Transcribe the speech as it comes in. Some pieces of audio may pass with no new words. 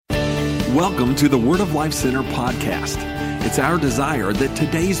Welcome to the Word of Life Center podcast. It's our desire that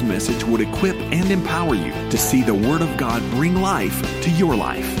today's message would equip and empower you to see the Word of God bring life to your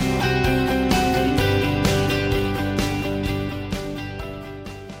life.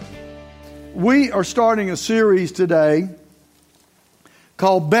 We are starting a series today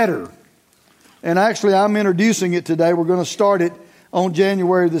called Better. And actually, I'm introducing it today. We're going to start it on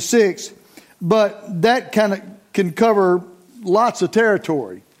January the 6th. But that kind of can cover lots of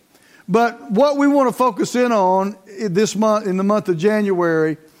territory. But what we want to focus in on this month, in the month of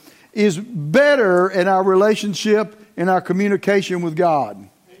January, is better in our relationship and our communication with God. Amen.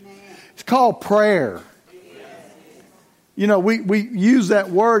 It's called prayer. You know, we use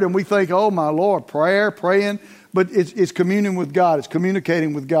that word and we think, oh my Lord, praying. But it's communion with God. It's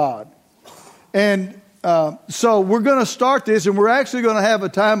communicating with God. And so we're going to start this, and we're actually going to have a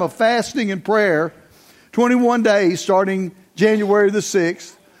time of fasting and prayer, 21 days starting January the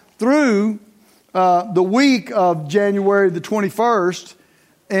 6th. Through the week of January the 21st,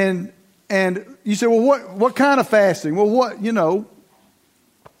 and you say, well, what kind of fasting? Well, what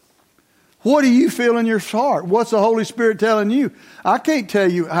do you feel in your heart? What's the Holy Spirit telling you? I can't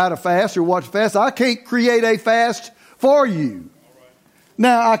tell you how to fast or what to fast. I can't create a fast for you.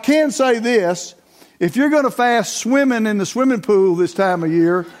 Now, I can say this: if you're going to fast swimming in the swimming pool this time of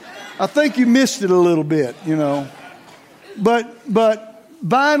year, I think you missed it a little bit, But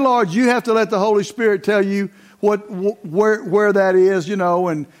by and large, you have to let the Holy Spirit tell you where that is,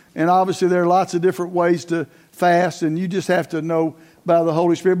 and obviously there are lots of different ways to fast, and you just have to know by the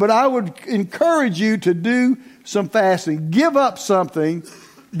Holy Spirit. But I would encourage you to do some fasting. Give up something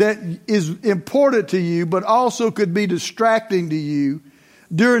that is important to you, but also could be distracting to you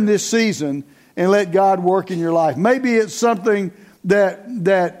during this season, and let God work in your life. Maybe it's something that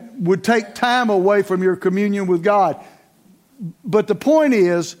would take time away from your communion with God. But the point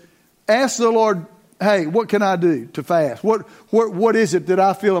is, ask the Lord, hey, what can I do to fast? What is it that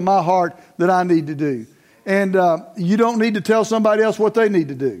I feel in my heart that I need to do? And you don't need to tell somebody else what they need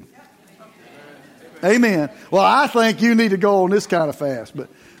to do. Amen. Well, I think you need to go on this kind of fast,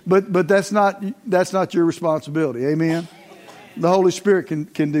 but that's not your responsibility. Amen. The Holy Spirit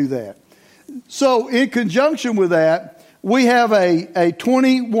can do that. So in conjunction with that, we have a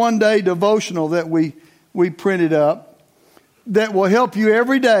 21-day devotional that we printed up that will help you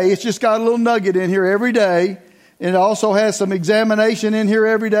every day. It's just got a little nugget in here every day. And it also has some examination in here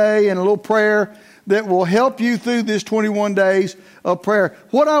every day and a little prayer that will help you through this 21 days of prayer.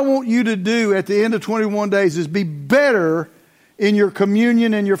 What I want you to do at the end of 21 days is be better in your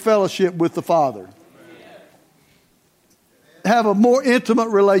communion and your fellowship with the Father. Have a more intimate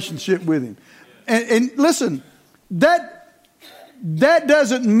relationship with Him. And listen, that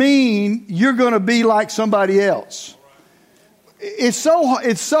doesn't mean you're going to be like somebody else. It's so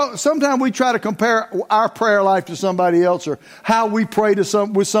sometimes we try to compare our prayer life to somebody else or how we pray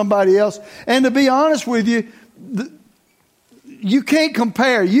with somebody else. And to be honest with you, you can't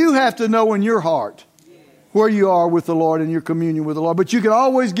compare. You have to know in your heart where you are with the Lord and your communion with the Lord. But you can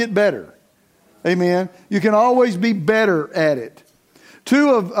always get better. Amen. You can always be better at it.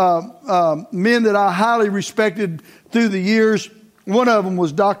 Two of men that I highly respected through the years, one of them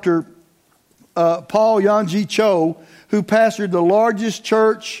was Dr. Paul Yonggi Cho, who pastored the largest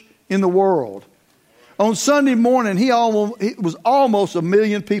church in the world. On Sunday morning, it was almost 1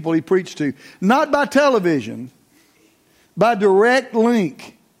 million people he preached to. Not by television, by direct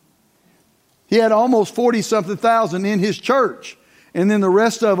link. He had almost 40-something thousand in his church. And then the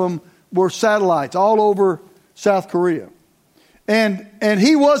rest of them were satellites all over South Korea. And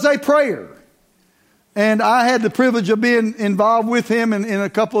he was a prayer. And I had the privilege of being involved with him in a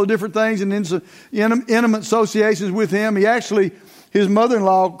couple of different things and in some intimate associations with him. His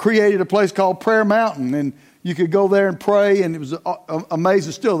mother-in-law created a place called Prayer Mountain, and you could go there and pray, and it was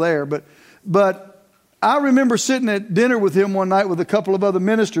amazing, still there. But I remember sitting at dinner with him one night with a couple of other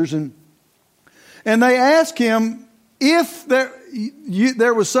ministers, and they asked him if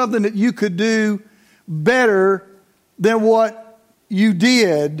there was something that you could do better than what you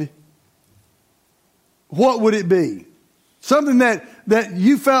did. What would it be? Something that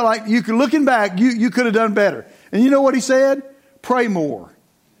you felt like you could, looking back, you could have done better. And you know what he said? Pray more.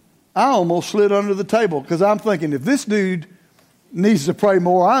 I almost slid under the table because I'm thinking, if this dude needs to pray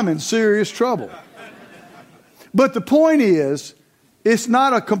more, I'm in serious trouble. But the point is, it's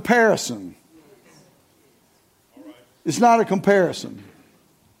not a comparison. It's not a comparison.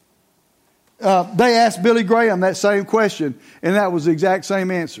 They asked Billy Graham that same question, and that was the exact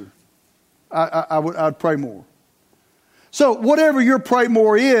same answer. I'd pray more. So whatever your pray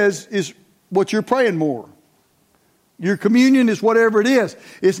more is what you're praying more. Your communion is whatever it is.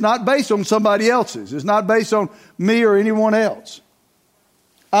 It's not based on somebody else's. It's not based on me or anyone else.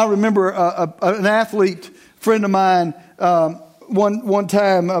 I remember an athlete friend of mine. One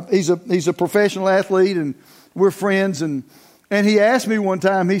time, he's a professional athlete, and we're friends. And he asked me one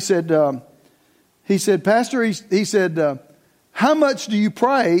time. He said, Pastor, he said, how much do you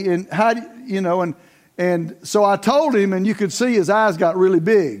pray, and how do you know? And so I told him, and you could see his eyes got really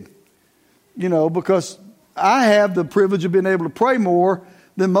big, because I have the privilege of being able to pray more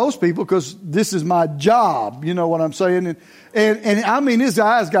than most people because this is my job. You know what I'm saying? And I mean, his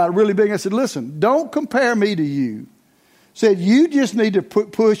eyes got really big. I said, listen, don't compare me to you. Said, you just need to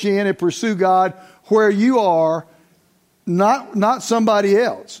push in and pursue God where you are, not somebody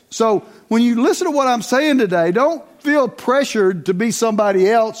else. So when you listen to what I'm saying today, don't feel pressured to be somebody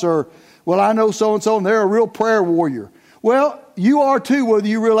else or, well, I know so-and-so and they're a real prayer warrior. Well, you are too, whether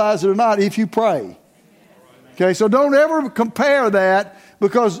you realize it or not, if you pray. Okay, so don't ever compare that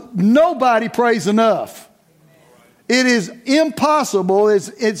because nobody prays enough. It is impossible.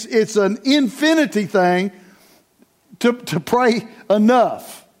 It's an infinity thing to pray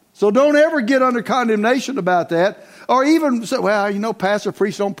enough. So don't ever get under condemnation about that. Or even say, well, pastor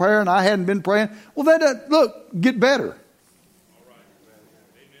preached on prayer and I hadn't been praying. Well, get better.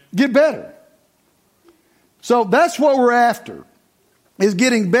 Get better. So that's what we're after, is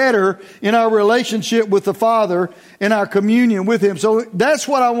getting better in our relationship with the Father and our communion with Him. So that's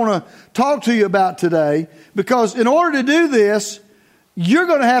what I want to talk to you about today, because in order to do this, you're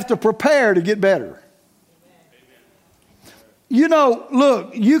going to have to prepare to get better.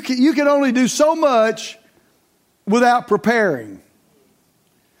 Look, you can only do so much without preparing.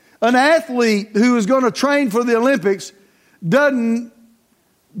 An athlete who is going to train for the Olympics doesn't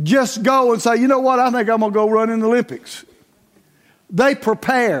just go and say, you know what, I think I'm going to go run in the Olympics. They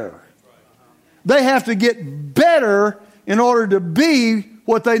prepare. They have to get better in order to be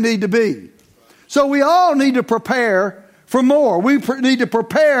what they need to be. So we all need to prepare for more. We need to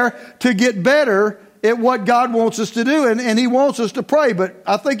prepare to get better at what God wants us to do. And He wants us to pray. But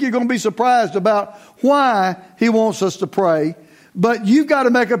I think you're going to be surprised about why He wants us to pray. But you've got to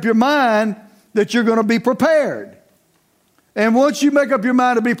make up your mind that you're going to be prepared. And once you make up your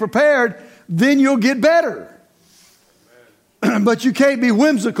mind to be prepared, then you'll get better. But you can't be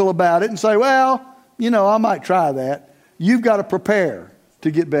whimsical about it and say, well, I might try that. You've got to prepare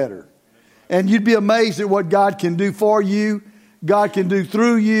to get better. And you'd be amazed at what God can do for you, God can do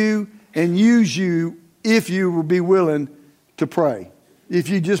through you, and use you if you will be willing to pray. If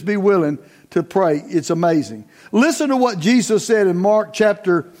you just be willing to pray, it's amazing. Listen to what Jesus said in Mark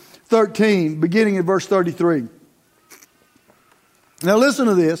chapter 13, beginning in verse 33. Now listen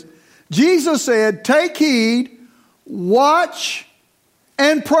to this. Jesus said, take heed, watch,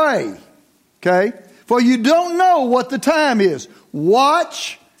 and pray. Okay? For you don't know what the time is.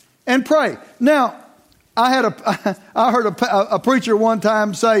 Watch and pray. Now, I heard a preacher one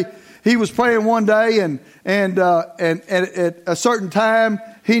time say he was praying one day and at a certain time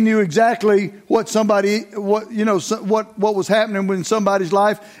he knew exactly what was happening in somebody's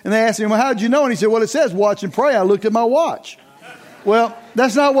life. And they asked him, well, how'd you know? And he said, well, it says watch and pray. I looked at my watch. Well,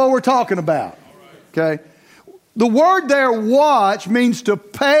 that's not what we're talking about. Okay? The word there, watch, means to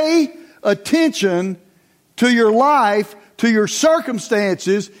pay attention to your life, to your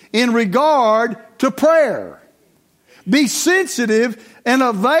circumstances in regard to prayer. Be sensitive and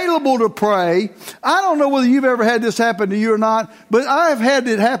available to pray. I don't know whether you've ever had this happen to you or not, but I've had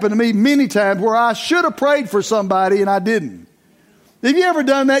it happen to me many times where I should have prayed for somebody and I didn't. Have you ever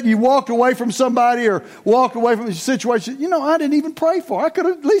done that? You walked away from somebody or walked away from a situation. I didn't even pray for.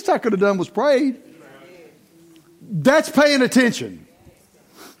 Least I could have done was prayed. That's paying attention.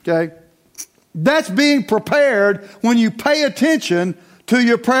 Okay? That's being prepared when you pay attention to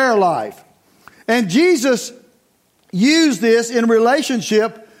your prayer life. And Jesus used this in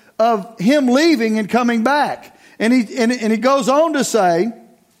relationship of Him leaving and coming back. And he goes on to say,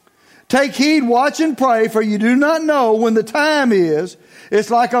 take heed, watch and pray, for you do not know when the time is. It's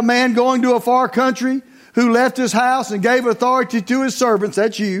like a man going to a far country who left his house and gave authority to his servants,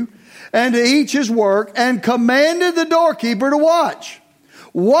 that's you, and to each his work, and commanded the doorkeeper to watch.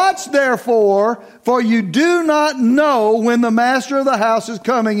 Watch therefore, for you do not know when the master of the house is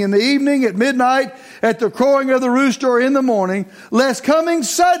coming, in the evening, at midnight, at the crowing of the rooster, or in the morning, lest coming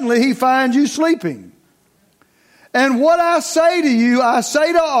suddenly he find you sleeping. And what I say to you, I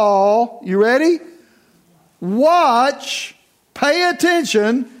say to all, you ready? Watch, pay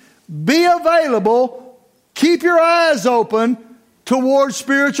attention, be available, keep your eyes open towards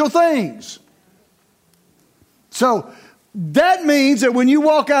spiritual things. So that means that when you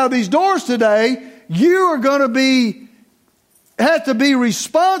walk out of these doors today, you are going to be have to be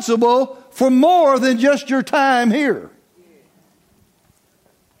responsible for more than just your time here.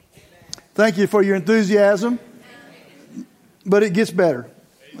 Thank you for your enthusiasm. But it gets better.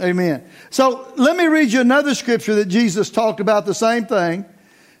 Amen. So let me read you another scripture that Jesus talked about the same thing.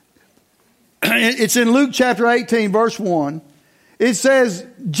 It's in Luke chapter 18, verse 1. It says,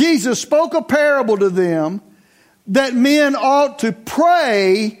 Jesus spoke a parable to them that men ought to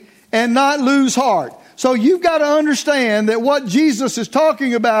pray and not lose heart. So you've got to understand that what Jesus is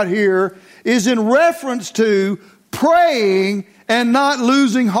talking about here is in reference to praying and not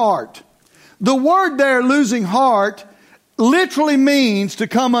losing heart. The word there, losing heart, literally means to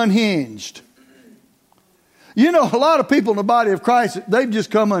come unhinged. You know, a lot of people in the body of Christ, they've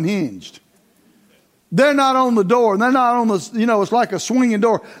just come unhinged. They're not on the door. They're not on the, you know, it's like a swinging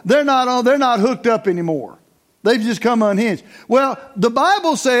door. They're not hooked up anymore. They've just come unhinged. Well, the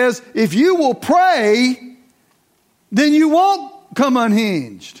Bible says if you will pray, then you won't come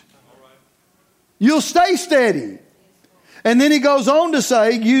unhinged. You'll stay steady. And then he goes on to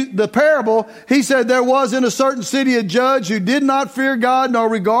say, the parable, he said, there was in a certain city a judge who did not fear God nor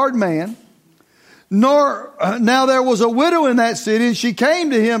regard man. Now there was a widow in that city, and she came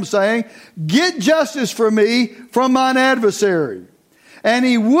to him saying, get justice for me from mine adversary. And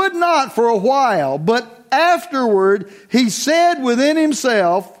he would not for a while, but afterward he said within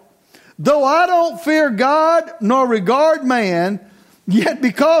himself, though I don't fear God nor regard man, yet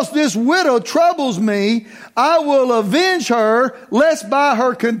because this widow troubles me, I will avenge her, lest by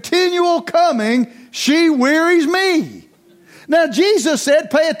her continual coming she wearies me. Now Jesus said,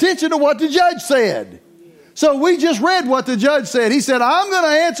 pay attention to what the judge said. So we just read what the judge said. He said, I'm going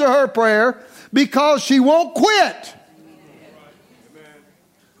to answer her prayer because she won't quit.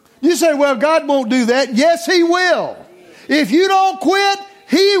 You say, well, God won't do that. Yes, He will. If you don't quit,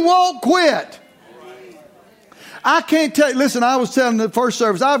 He won't quit. I can't tell you, listen, I was telling the first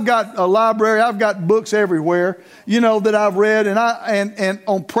service, I've got a library, I've got books everywhere, you know, that I've read and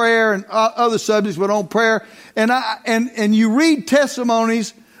on prayer and other subjects, but on prayer. And you read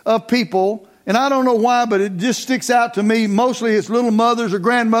testimonies of people, and I don't know why, but it just sticks out to me. Mostly it's little mothers or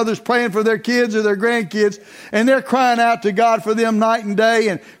grandmothers praying for their kids or their grandkids, and they're crying out to God for them night and day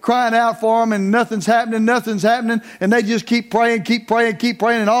and crying out for them, and nothing's happening, and they just keep praying,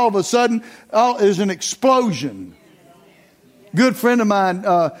 and all of a sudden, there's an explosion. Good friend of mine,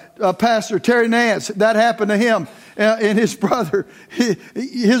 Pastor Terry Nance, that happened to him and his brother.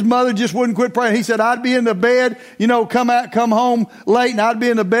 His mother just wouldn't quit praying. He said, I'd be in the bed, you know, come home late, and I'd be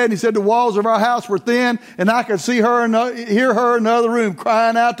in the bed. And he said the walls of our house were thin, and I could see her and hear her in the other room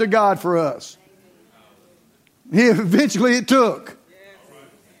crying out to God for us. Eventually it took.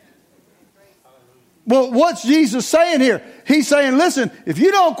 Well, what's Jesus saying here? He's saying, listen, if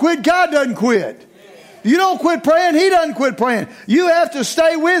you don't quit, God doesn't quit. If you don't quit praying, He doesn't quit praying. You have to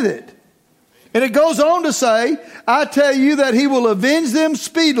stay with it. And it goes on to say, I tell you that He will avenge them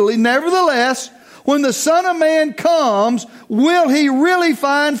speedily. Nevertheless, when the Son of Man comes, will He really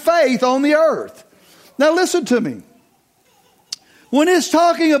find faith on the earth? Now listen to me. When it's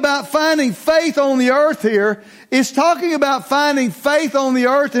talking about finding faith on the earth here, it's talking about finding faith on the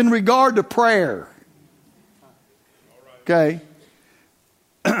earth in regard to prayer. Okay?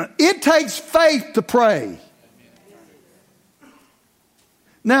 It takes faith to pray.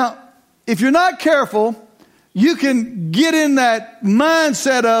 Now, if you're not careful, you can get in that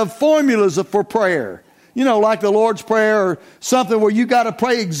mindset of formulas for prayer. You know, like the Lord's Prayer or something where you got to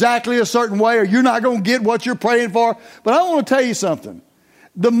pray exactly a certain way or you're not going to get what you're praying for. But I want to tell you something.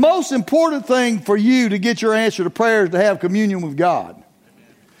 The most important thing for you to get your answer to prayer is to have communion with God.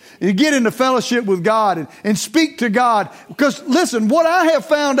 You get into fellowship with God and speak to God. Because listen, what I have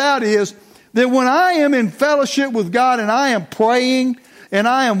found out is that when I am in fellowship with God and I am praying and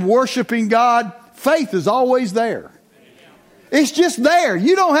I am worshiping God, faith is always there. It's just there.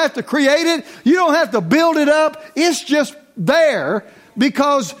 You don't have to create it. You don't have to build it up. It's just there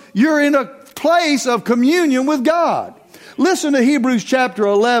because you're in a place of communion with God. Listen to Hebrews chapter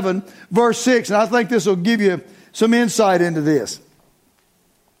 11, verse 6, and I think this will give you some insight into this.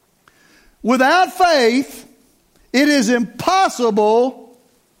 Without faith, it is impossible,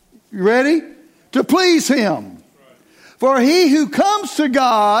 you ready, to please Him. For he who comes to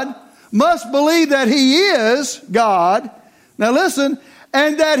God must believe that He is God. Now listen,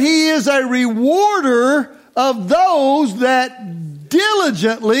 and that He is a rewarder of those that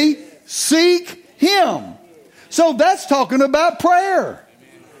diligently seek Him. So that's talking about prayer.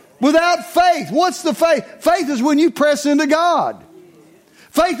 Without faith, what's the faith? Faith is when you press into God.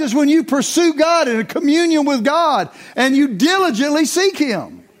 Faith is when you pursue God in a communion with God and you diligently seek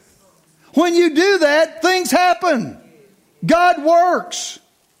Him. When you do that, things happen. God works.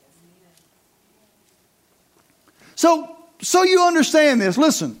 So you understand this.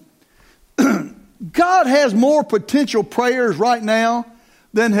 Listen, God has more potential prayers right now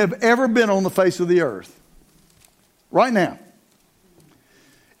than have ever been on the face of the earth. Right now.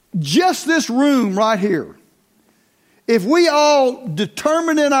 Just this room right here. If we all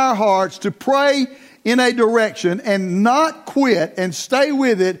determine in our hearts to pray in a direction and not quit and stay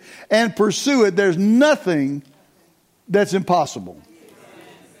with it and pursue it, there's nothing that's impossible.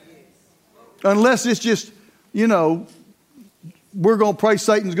 Unless it's just, we're going to pray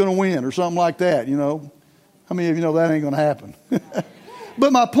Satan's going to win or something like that, How many of you know that ain't going to happen?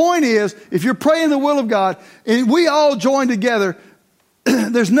 But my point is, if you're praying the will of God and we all join together,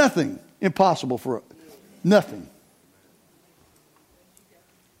 there's nothing impossible for it. Nothing.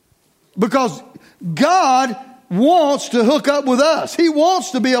 Because God wants to hook up with us. He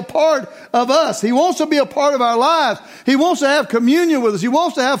wants to be a part of us. He wants to be a part of our lives. He wants to have communion with us. He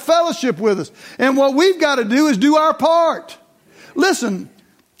wants to have fellowship with us. And what we've got to do is do our part. Listen,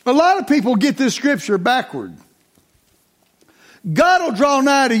 a lot of people get this scripture backward. God will draw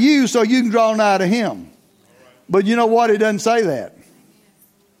nigh to you so you can draw nigh to Him. But you know what? It doesn't say that.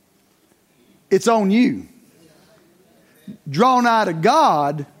 It's on you. Draw nigh to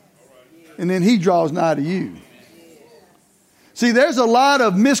God, and then He draws nigh to you. See, there's a lot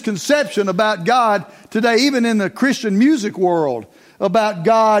of misconception about God today, even in the Christian music world, about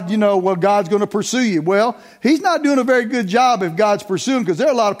God, God's going to pursue you. Well, He's not doing a very good job if God's pursuing, because there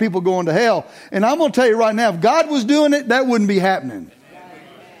are a lot of people going to hell. And I'm going to tell you right now, if God was doing it, that wouldn't be happening.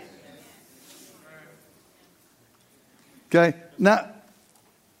 Okay? Now,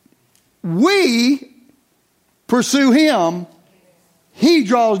 we pursue Him, He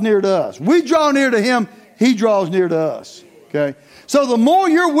draws near to us. We draw near to Him, He draws near to us. Okay? So the more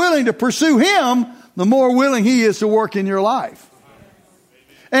you're willing to pursue Him, the more willing He is to work in your life.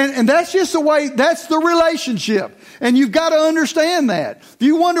 And that's just the way, that's the relationship. And you've got to understand that. If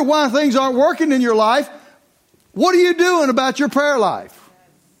you wonder why things aren't working in your life, what are you doing about your prayer life?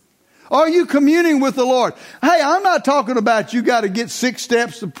 Are you communing with the Lord? Hey, I'm not talking about you got to get 6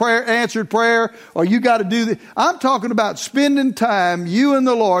 steps to prayer, answered prayer, or you got to do this. I'm talking about spending time, you and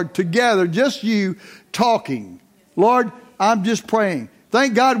the Lord together, just you talking. Lord, I'm just praying.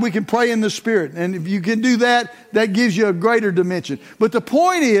 Thank God we can pray in the Spirit. And if you can do that, that gives you a greater dimension. But the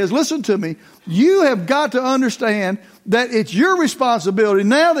point is, listen to me, you have got to understand that it's your responsibility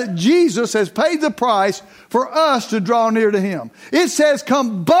now that Jesus has paid the price for us to draw near to Him. It says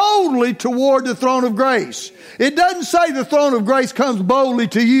come boldly toward the throne of grace. It doesn't say the throne of grace comes boldly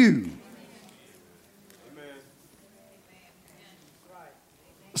to you.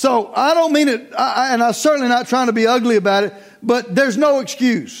 So I don't mean it, and I'm certainly not trying to be ugly about it, but there's no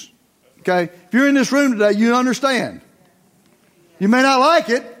excuse. Okay? If you're in this room today, you understand. You may not like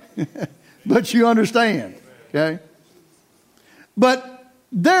it, but you understand. Okay? But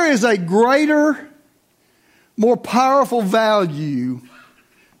there is a greater, more powerful value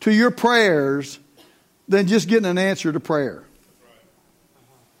to your prayers than just getting an answer to prayer.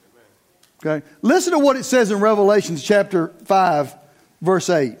 Okay? Listen to what it says in Revelation chapter 5.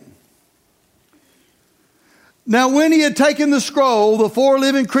 Verse 8. Now when He had taken the scroll, the 4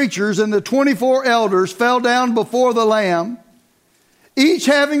 living creatures and the 24 elders fell down before the Lamb, each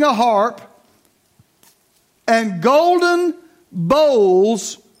having a harp and golden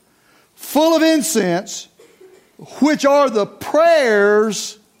bowls full of incense, which are the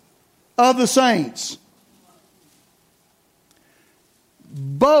prayers of the saints.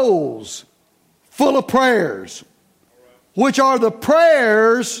 Bowls full of prayers, which are the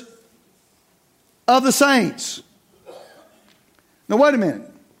prayers of the saints. Now wait a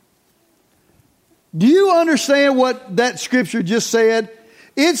minute. Do you understand what that scripture just said?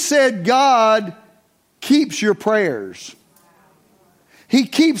 It said God keeps your prayers. He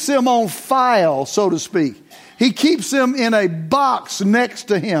keeps them on file, so to speak. He keeps them in a box next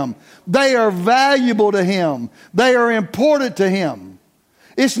to Him. They are valuable to Him. They are important to Him.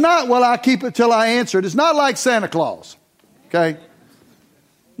 It's not, well, I keep it till I answer it. It's not like Santa Claus. Okay?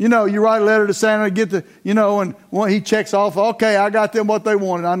 You write a letter to Santa, get the, and he checks off, okay, I got them what they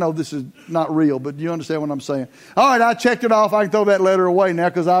wanted. I know this is not real, but you understand what I'm saying. All right, I checked it off. I can throw that letter away now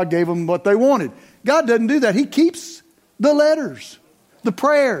because I gave them what they wanted. God doesn't do that. He keeps the letters, the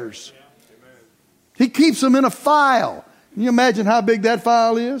prayers. He keeps them in a file. Can you imagine how big that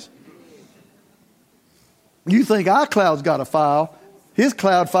file is? You think iCloud's got a file. His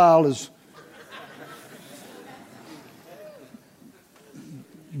cloud file is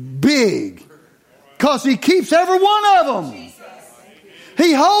big, because He keeps every one of them.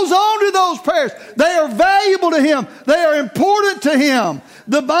 He holds on to those prayers. They are valuable to Him. They are important to Him.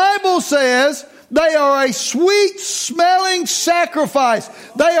 The Bible says they are a sweet smelling sacrifice.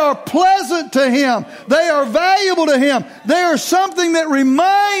 They are pleasant to Him. They are valuable to Him. They are something that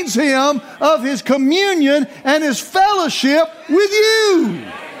reminds Him of His communion and His fellowship with you.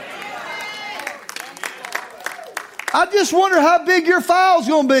 I just wonder how big your file's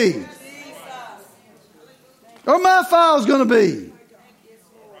going to be. Or my file's going to be.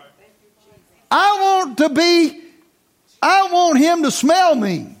 I want Him to smell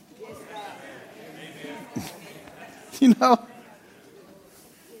me. You know,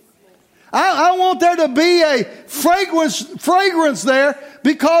 I want there to be a fragrance there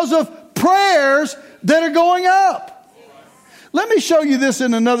because of prayers that are going up. Let me show you this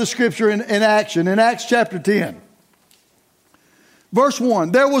in another scripture in action, in Acts chapter 10. Verse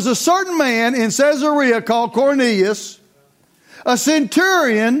 1, there was a certain man in Caesarea called Cornelius, a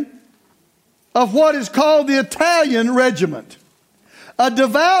centurion of what is called the Italian regiment, a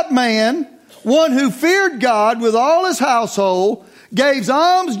devout man, one who feared God with all his household, gave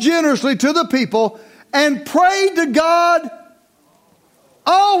alms generously to the people, and prayed to God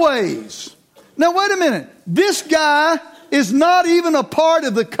always. Now wait a minute. This guy is not even a part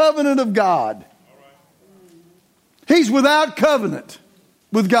of the covenant of God. He's without covenant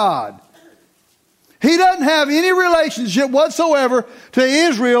with God. He doesn't have any relationship whatsoever to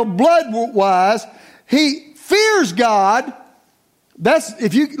Israel blood-wise. He fears God.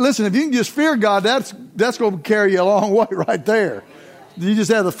 If you can just fear God, that's going to carry you a long way right there. You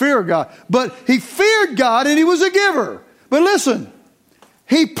just have the fear of God. But he feared God and he was a giver. But listen,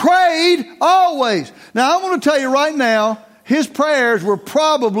 he prayed always. Now I want to tell you right now, his prayers were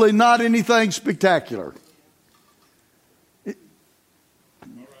probably not anything spectacular.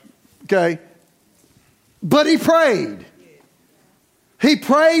 Okay. But he prayed. He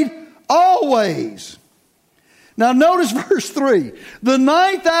prayed always. Now notice verse 3. The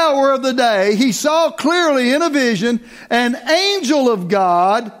 9th hour of the day, he saw clearly in a vision an angel of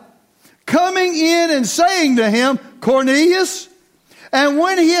God coming in and saying to him, Cornelius. And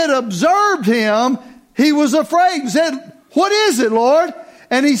when he had observed him, he was afraid and said, what is it, Lord?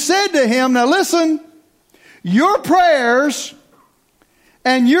 And he said to him, now listen, your prayers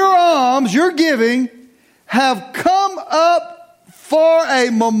and your alms, your giving, have come up for a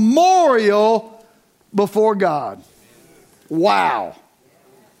memorial before God. Wow.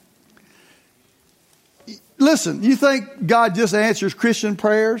 Listen, you think God just answers Christian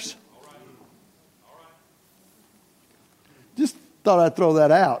prayers? Just thought I'd throw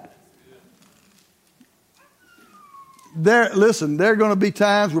that out. There are going to be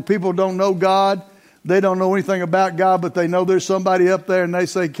times where people don't know God. They don't know anything about God, but they know there's somebody up there and they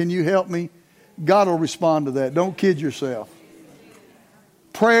say, can you help me? God will respond to that. Don't kid yourself.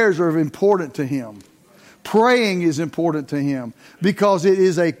 Prayers are important to Him. Praying is important to Him because it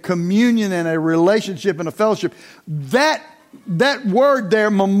is a communion and a relationship and a fellowship. That word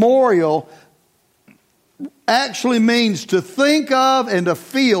there, memorial, actually means to think of and to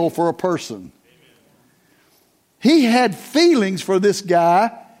feel for a person. He had feelings for this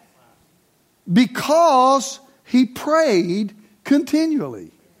guy because he prayed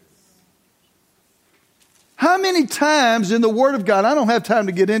continually. How many times in the Word of God, I don't have time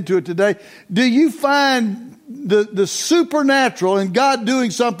to get into it today, do you find the supernatural and God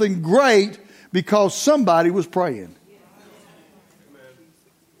doing something great because somebody was praying?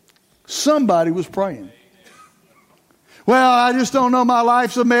 Somebody was praying. Well, I just don't know. My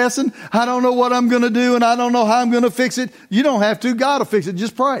life's a mess and I don't know what I'm going to do and I don't know how I'm going to fix it. You don't have to. God will fix it.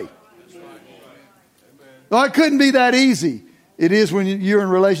 Just pray. Well, it couldn't be that easy. It is when you're in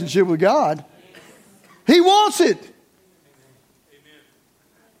relationship with God. He wants it.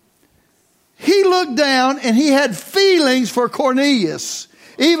 He looked down and he had feelings for Cornelius.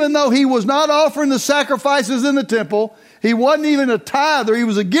 Even though he was not offering the sacrifices in the temple, he wasn't even a tither. He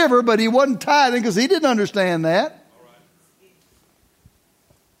was a giver, but he wasn't tithing because he didn't understand that.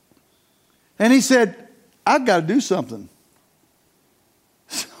 And he said, I've got to do something.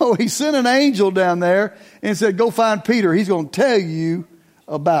 So he sent an angel down there and said, go find Peter. He's going to tell you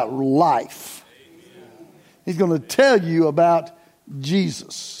about life. He's going to tell you about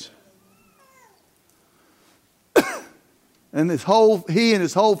Jesus. And he and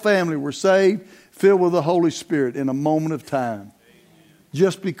his whole family were saved, filled with the Holy Spirit in a moment of time.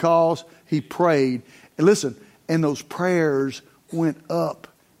 Just because he prayed. And listen, and those prayers went up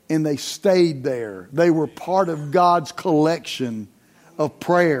and they stayed there. They were part of God's collection of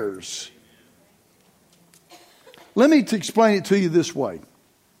prayers. Let me explain it to you this way.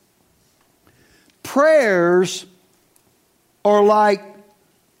 Prayers are like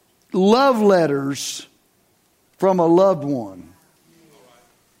love letters from a loved one.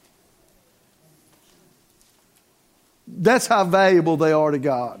 That's how valuable they are to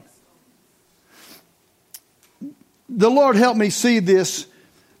God. The Lord helped me see this.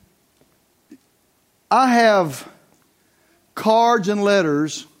 I have cards and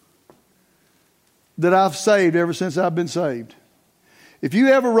letters that I've saved ever since I've been saved. If you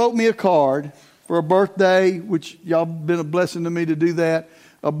ever wrote me a card for a birthday, which y'all been a blessing to me to do that,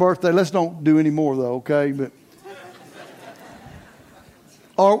 a birthday, let's don't do any more though, okay? But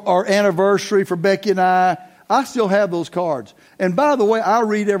our anniversary for Becky and I still have those cards. And by the way, I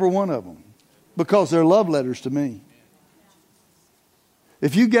read every one of them because they're love letters to me.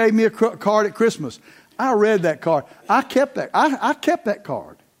 If you gave me a card at Christmas, I read that card. I kept that. I kept that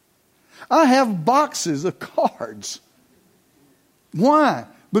card. I have boxes of cards. Why?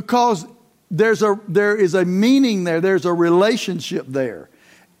 Because there is a meaning there. There's a relationship there.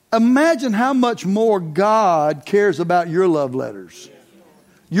 Imagine how much more God cares about your love letters,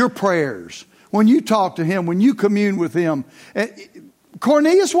 your prayers. When you talk to Him, when you commune with Him.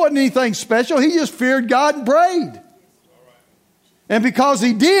 Cornelius wasn't anything special. He just feared God and prayed. And because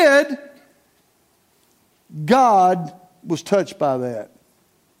he did, God was touched by that.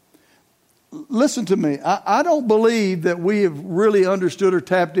 Listen to me. I don't believe that we have really understood or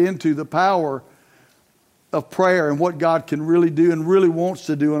tapped into the power of prayer and what God can really do and really wants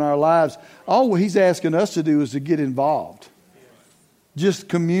to do in our lives. All He's asking us to do is to get involved. Just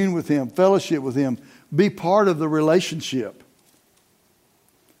commune with Him, fellowship with Him, be part of the relationship.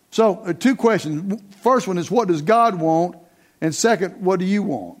 So, two questions. First one is, what does God want? And second, what do you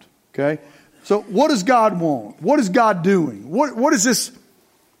want? Okay? So, what does God want? What is God doing? What does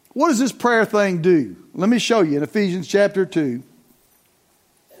this prayer thing do? Let me show you in Ephesians chapter 2.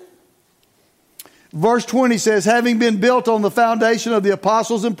 Verse 20 says, having been built on the foundation of the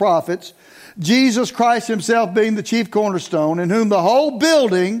apostles and prophets, Jesus Christ Himself being the chief cornerstone, in whom the whole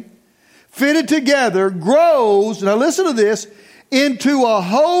building fitted together grows, now listen to this, into a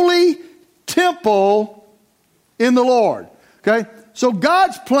holy temple in the Lord. Okay? So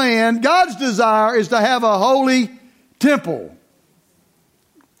God's plan, God's desire is to have a holy temple.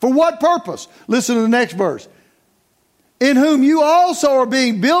 For what purpose? Listen to the next verse. In whom you also are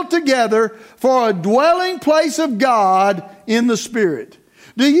being built together for a dwelling place of God in the Spirit.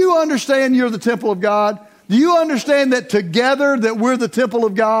 Do you understand you're the temple of God? Do you understand that together that we're the temple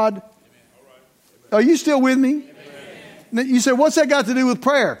of God? Are you still with me? Amen. You say, what's that got to do with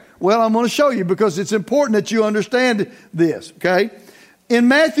prayer? Well, I'm going to show you because it's important that you understand this, okay? In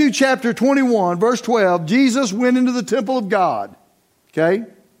Matthew chapter 21, verse 12, Jesus went into the temple of God, okay?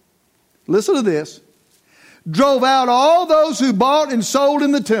 Listen to this. Drove out all those who bought and sold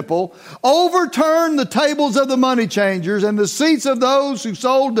in the temple, overturned the tables of the money changers and the seats of those who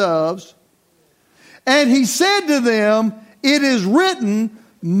sold doves. And He said to them, it is written,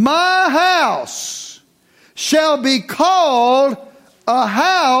 my house shall be called a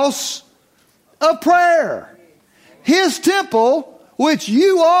house of prayer. His temple, which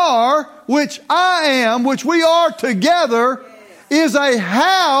you are, which I am, which we are together, is a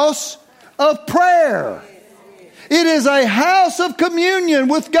house of prayer. It is a house of communion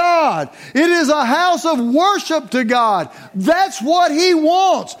with God. It is a house of worship to God. That's what He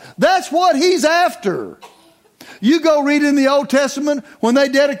wants. That's what He's after. You go read in the Old Testament when they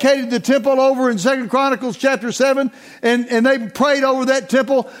dedicated the temple over in 2 Chronicles chapter 7 and they prayed over that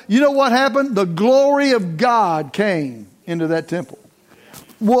temple. You know what happened? The glory of God came into that temple.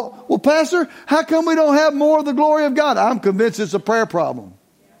 Well, Pastor, how come we don't have more of the glory of God? I'm convinced it's a prayer problem.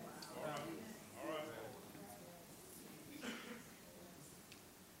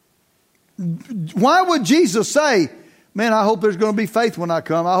 Why would Jesus say, man, I hope there's going to be faith when I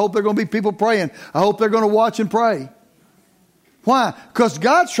come. I hope there are going to be people praying. I hope they're going to watch and pray. Why? Because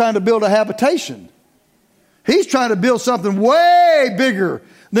God's trying to build a habitation. He's trying to build something way bigger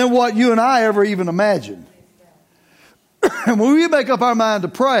than what you and I ever even imagined. And when we make up our mind to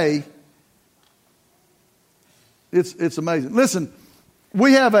pray, it's amazing. Listen,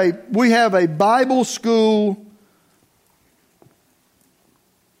 we have a Bible school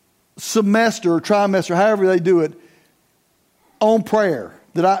semester or trimester, however they do it, on prayer,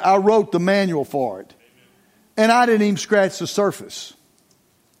 that I wrote the manual for it. And I didn't even scratch the surface.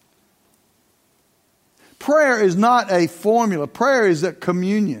 Prayer is not a formula. Prayer is a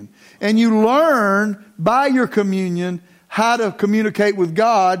communion. And you learn by your communion how to communicate with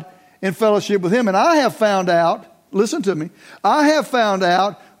God and fellowship with Him. And I have found out, listen to me, I have found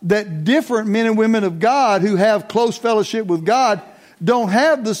out that different men and women of God who have close fellowship with God don't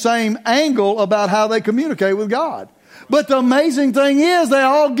have the same angle about how they communicate with God. But the amazing thing is they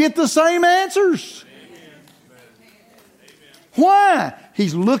all get the same answers. Why?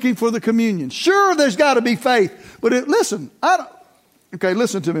 He's looking for the communion. Sure, there's got to be faith. But listen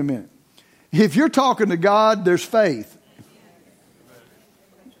to me a minute. If you're talking to God, there's faith.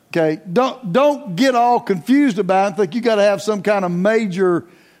 Okay, don't get all confused about it and think you got to have some kind of major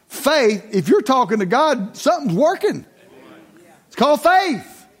faith. If you're talking to God, something's working. It's called faith.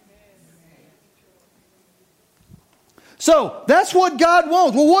 So that's what God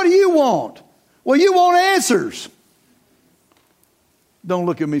wants. Well, what do you want? Well, you want answers. Don't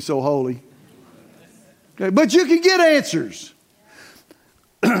look at me so holy. Okay, but you can get answers.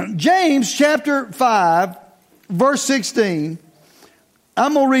 James chapter 5, verse 16.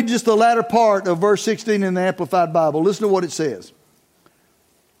 I'm going to read just the latter part of verse 16 in the Amplified Bible. Listen to what it says.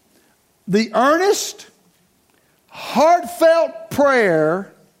 The earnest, heartfelt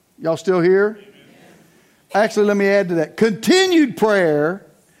prayer, y'all still here? Actually, let me add to that. Continued prayer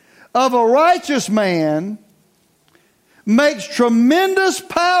of a righteous man makes tremendous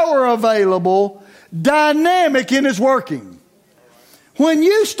power available, dynamic in its working. When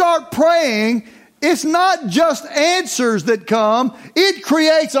you start praying, it's not just answers that come. It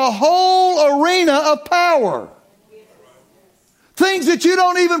creates a whole arena of power. Things that you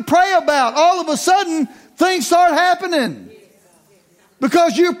don't even pray about. All of a sudden, things start happening.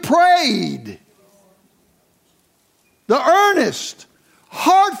 Because you prayed. The earnest,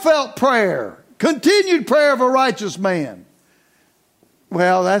 heartfelt prayer. Continued prayer of a righteous man.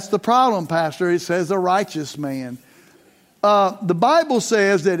 Well, that's the problem, Pastor. It says a righteous man. The Bible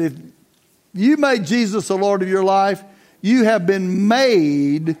says that if you made Jesus the Lord of your life, you have been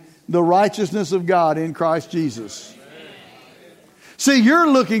made the righteousness of God in Christ Jesus. See, you're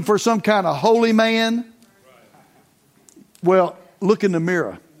looking for some kind of holy man. Well, look in the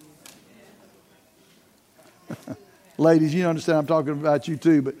mirror. Ladies, you understand I'm talking about you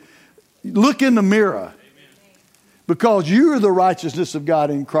too, but look in the mirror. Because you are the righteousness of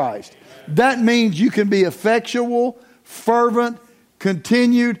God in Christ. That means you can be effectual, fervent,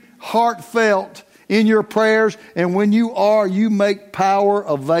 continued, heartfelt in your prayers. And when you are, you make power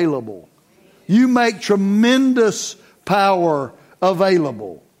available. You make tremendous power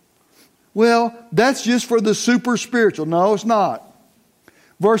available. Well, that's just for the super spiritual. No, it's not.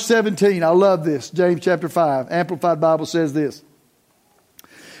 Verse 17, I love this. James chapter 5, Amplified Bible says this.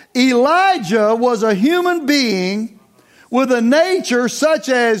 Elijah was a human being with a nature such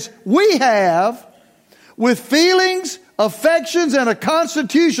as we have, with feelings, affections, and a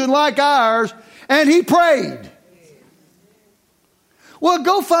constitution like ours, and he prayed. Well,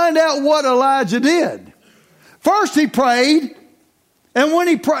 go find out what Elijah did. First he prayed, and when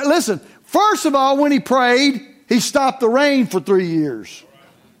he prayed, listen, first of all, when he prayed, he stopped the rain for 3 years.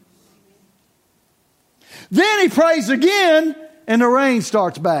 Then he prays again, and the rain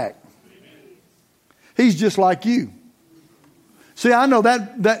starts back. He's just like you. See, I know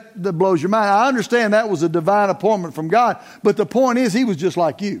that blows your mind. I understand that was a divine appointment from God. But the point is, he was just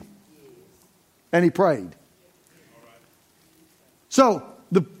like you. And he prayed. So,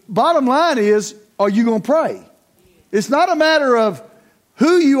 the bottom line is, are you going to pray? It's not a matter of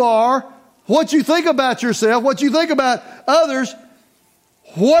who you are, what you think about yourself, what you think about others.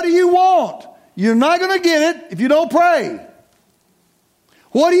 What do you want? You're not going to get it if you don't pray.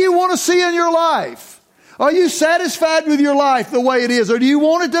 What do you want to see in your life? Are you satisfied with your life the way it is? Or do you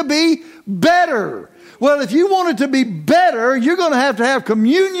want it to be better? Well, if you want it to be better, you're going to have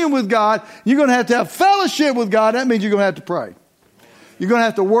communion with God. You're going to have fellowship with God. That means you're going to have to pray. You're going to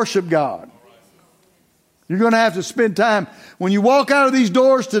have to worship God. You're going to have to spend time. When you walk out of these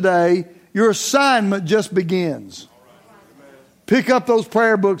doors today, your assignment just begins. Pick up those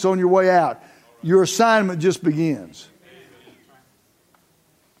prayer books on your way out. Your assignment just begins.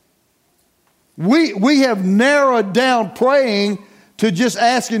 We have narrowed down praying to just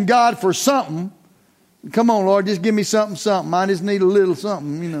asking God for something. Come on, Lord, just give me something. I just need a little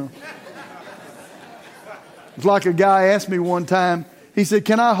something, you know. It's like a guy asked me one time. He said,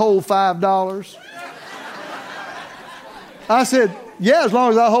 "Can I hold $5?" I said, "Yeah, as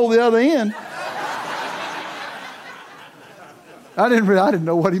long as I hold the other end." I didn't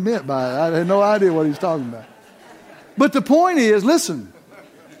know what he meant by it. I had no idea what he was talking about. But the point is, listen.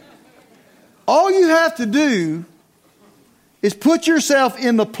 All you have to do is put yourself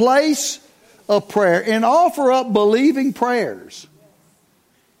in the place of prayer and offer up believing prayers.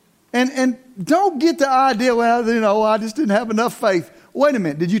 And don't get the idea, well, you know, I just didn't have enough faith. Wait a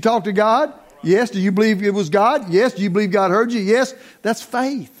minute. Did you talk to God? Yes. Do you believe it was God? Yes. Do you believe God heard you? Yes. That's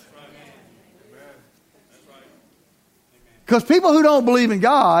faith. Because people who don't believe in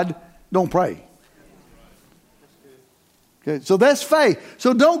God don't pray. Okay, so that's faith.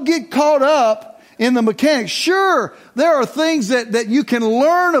 So don't get caught up in the mechanics. Sure, there are things that you can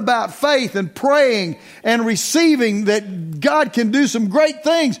learn about faith and praying and receiving that God can do some great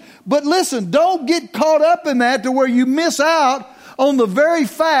things. But listen, don't get caught up in that to where you miss out on the very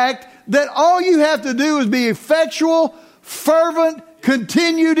fact that all you have to do is be effectual, fervent,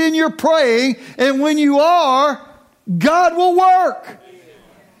 continued in your praying. And when you are, God will work.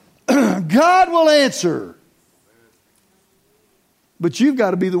 God will answer. But you've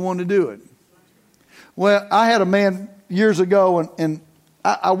got to be the one to do it. Well, I had a man years ago, and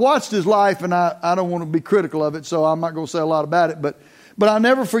I watched his life, and I don't want to be critical of it, so I'm not going to say a lot about it. But I'll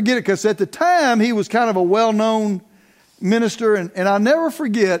never forget it, because at the time, he was kind of a well-known minister, and I'll never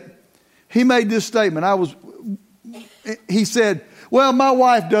forget, he made this statement. He said, well, my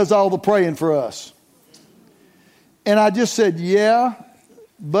wife does all the praying for us. And I just said, yeah,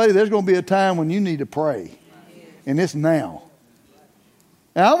 buddy, there's going to be a time when you need to pray. And it's now.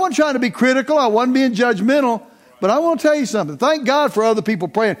 And I wasn't trying to be critical. I wasn't being judgmental. But I want to tell you something. Thank God for other people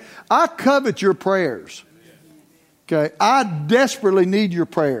praying. I covet your prayers. Okay? I desperately need your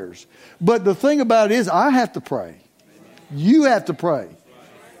prayers. But the thing about it is, I have to pray. You have to pray.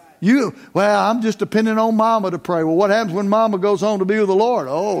 I'm just depending on Mama to pray. Well, what happens when Mama goes home to be with the Lord?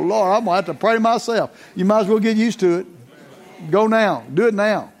 Oh, Lord, I'm going to have to pray myself. You might as well get used to it. Go now. Do it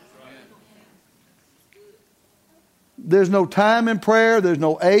now. There's no time in prayer. There's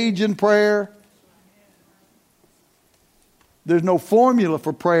no age in prayer. There's no formula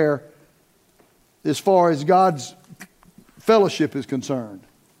for prayer as far as God's fellowship is concerned.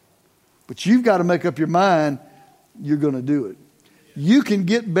 But you've got to make up your mind you're going to do it. You can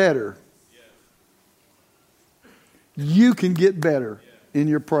get better. You can get better in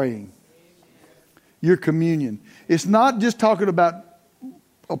your praying, your communion. It's not just talking about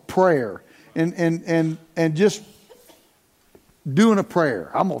a prayer and just doing a prayer.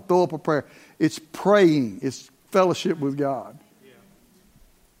 I'm going to throw up a prayer. It's praying. It's fellowship with God.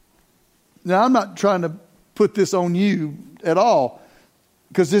 Now, I'm not trying to put this on you at all,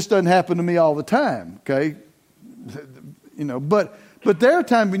 because this doesn't happen to me all the time, okay? But there are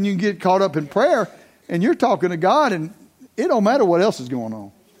times when you can get caught up in prayer and you're talking to God and it don't matter what else is going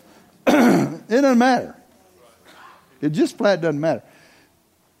on. It doesn't matter. It just flat doesn't matter.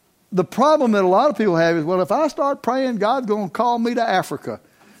 The problem that a lot of people have is, well, if I start praying, God's going to call me to Africa.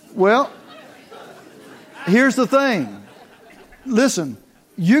 Well, here's the thing. Listen,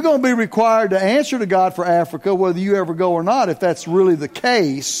 you're going to be required to answer to God for Africa, whether you ever go or not, if that's really the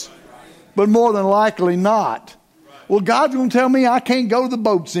case. But more than likely not. Well, God's going to tell me I can't go to the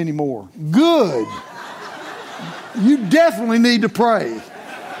boats anymore. Good. You definitely need to pray.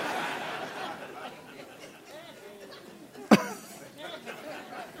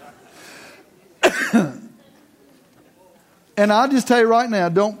 And I'll just tell you right now,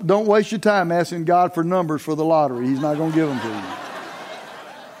 don't waste your time asking God for numbers for the lottery. He's not going to give them to you.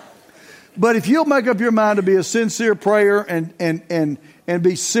 But if you'll make up your mind to be a sincere prayer and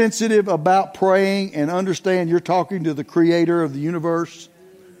be sensitive about praying and understand you're talking to the creator of the universe,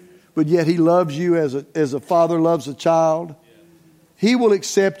 but yet he loves you as a father loves a child, he will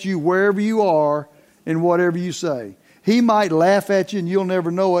accept you wherever you are and whatever you say. He might laugh at you and you'll never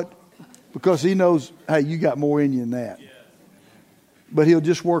know it, because he knows, hey, you got more in you than that. But he'll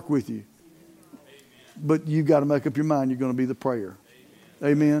just work with you. But you've got to make up your mind you're going to be the prayer.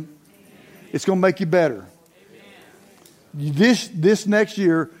 Amen. It's going to make you better. This next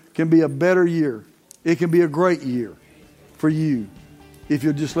year can be a better year. It can be a great year for you if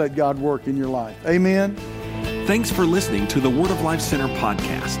you'll just let God work in your life. Amen. Thanks for listening to the Word of Life Center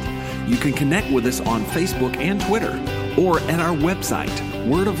podcast. You can connect with us on Facebook and Twitter, or at our website,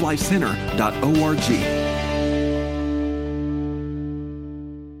 wordoflifecenter.org.